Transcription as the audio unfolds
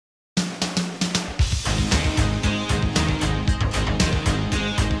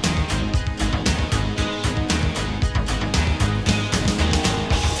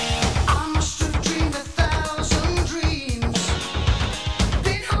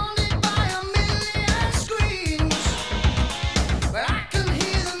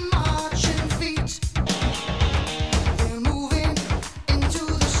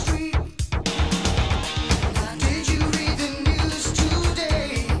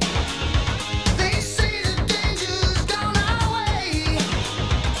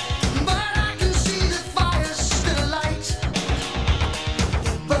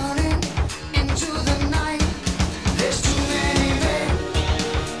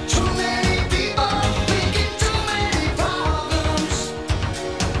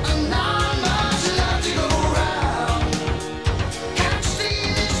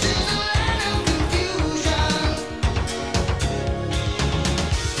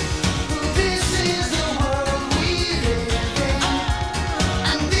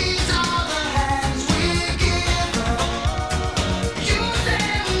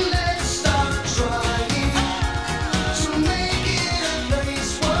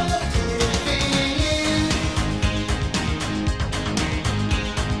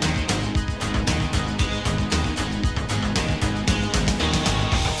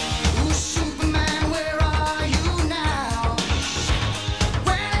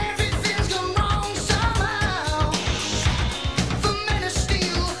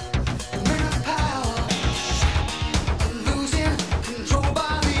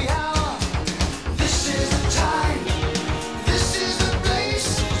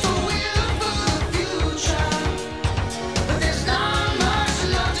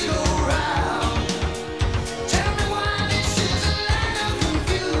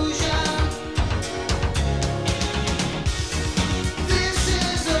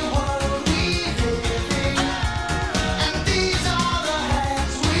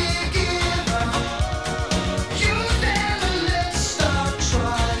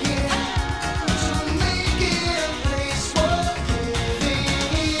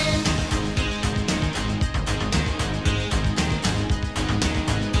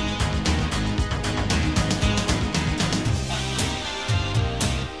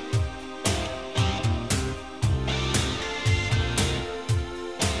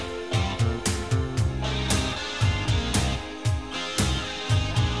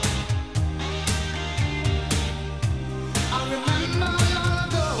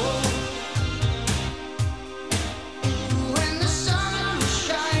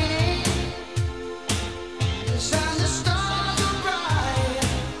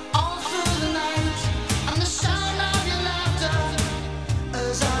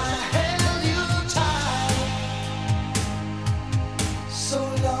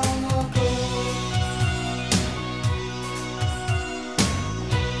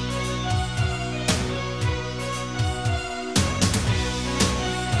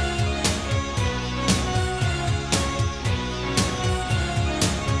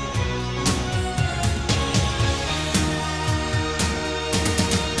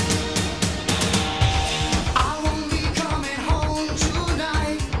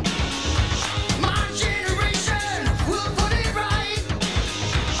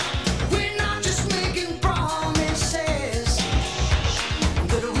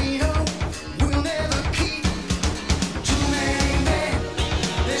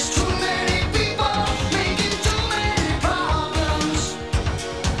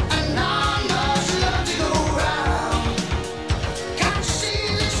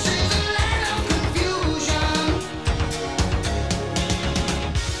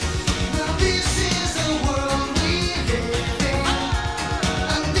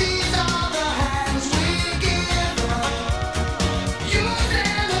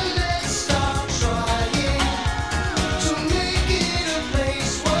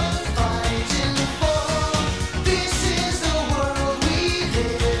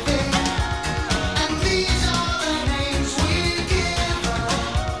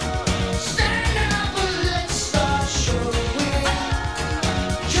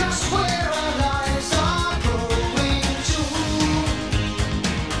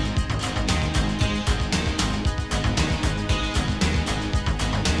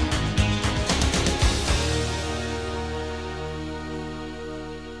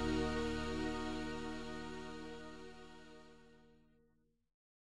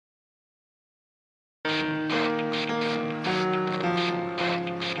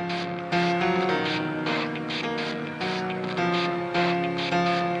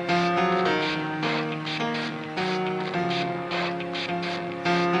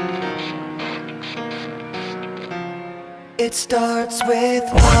It starts with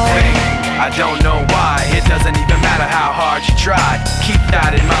one thing, I don't know why. It doesn't even matter how hard you try. Keep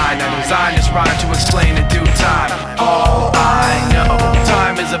that in mind. I designed this rhyme to explain in due time. All I know,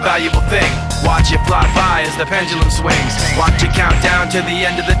 time is a valuable thing. Watch it fly by as the pendulum swings. Watch it count down to the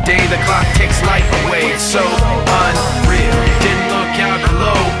end of the day. The clock takes life away. It's so unreal. Didn't look out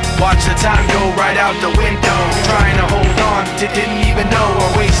below. Watch the time go right out the window. Trying to hold on to didn't even know,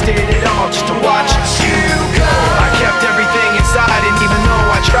 or wasted it all just to watch you go. I kept everything inside, and even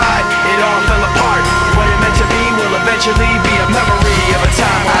though I tried, it all fell apart. What it meant to be will eventually be a memory of a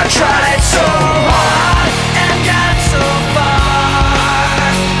time when I tried so hard and got so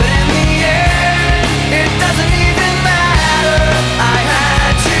far, but in the end, it doesn't even matter. I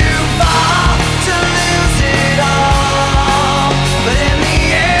had to fall to lose it all, but in the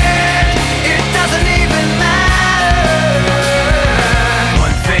end, it doesn't even matter.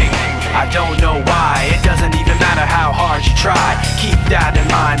 One thing, I don't know why. It doesn't even matter how hard you try. Keep that in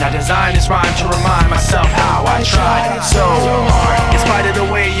mind. I designed this rhyme to remind myself how I tried so hard. In spite of the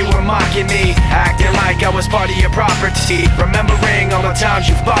way you were mocking me, acting like I was part of your property, remembering all the times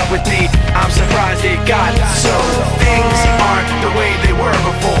you fought with me, I'm surprised it got so. Things aren't the way they were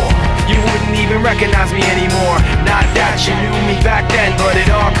before. You wouldn't even recognize me anymore. Not that you knew me back then, but it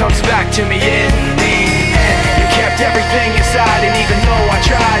all comes back to me in the end. You kept everything inside, and even though I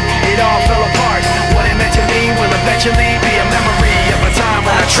tried, it all fell apart. What it meant to me will eventually be a memory of a time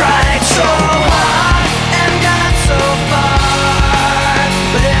when I tried so hard and got so far,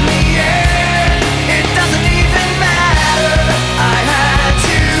 but in the end, it doesn't even matter. I had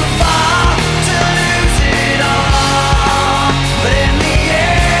to fall to lose it all, but in the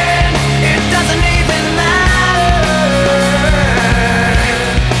end, it doesn't even matter.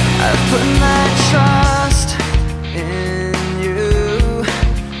 I've put my trust in you,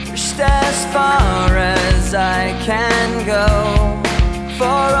 pushed as far as I can go. For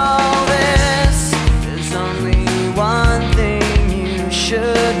all this, there's only one thing you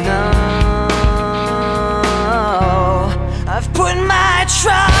should know. I've put my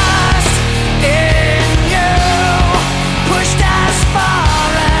trust in you, pushed as far